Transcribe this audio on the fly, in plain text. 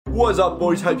What is up,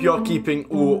 boys? Hope you are keeping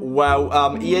all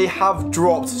well. EA have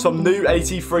dropped some new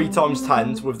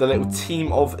 83x10s with the little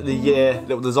team of the year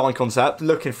little design concept,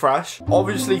 looking fresh.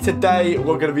 Obviously today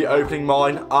we're going to be opening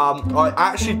mine. I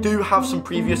actually do have some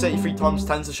previous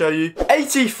 83x10s to show you.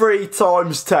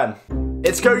 83x10.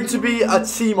 It's going to be a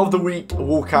team of the week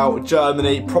walkout.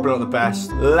 Germany, probably not the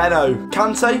best. Leno,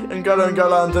 Kante, and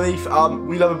N'Golo underneath.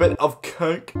 We love a bit of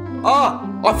coke.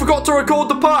 I forgot to record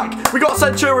the pack. We got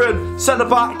Centurion, centre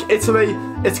back, Italy.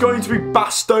 It's going to be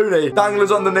Bastoni.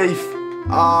 Danglers underneath.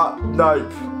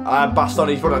 Nope.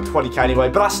 Bastoni's probably like 20k anyway,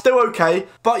 but that's still okay.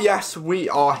 But yes, we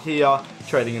are here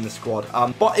trading in the squad.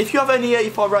 But if you have any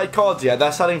 85 rated cards, yeah,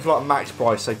 they're selling for like max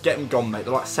price, so get them gone, mate.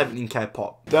 They're like 17k a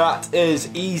pop. That is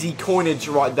easy coinage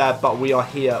right there, but we are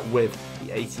here with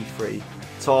the 83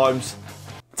 times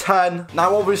 10.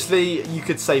 Now, obviously, you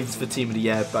could save this for Team of the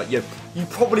Year, but you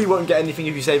probably won't get anything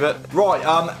if you save it. Right,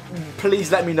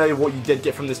 please let me know what you did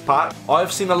get from this pack.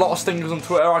 I've seen a lot of stingers on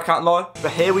Twitter, I can't lie.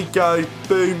 But here we go.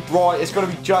 Boom. Right, it's going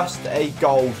to be just a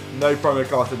gold. No promo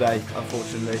card today,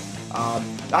 unfortunately.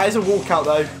 That is a walkout,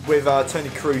 though, with Tony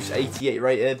Cruz, 88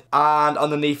 rated. And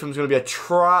underneath him is going to be a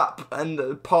trap. And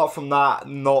apart from that,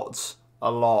 not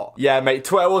a lot. Yeah, mate,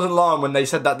 Twitter wasn't lying when they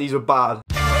said that these were bad.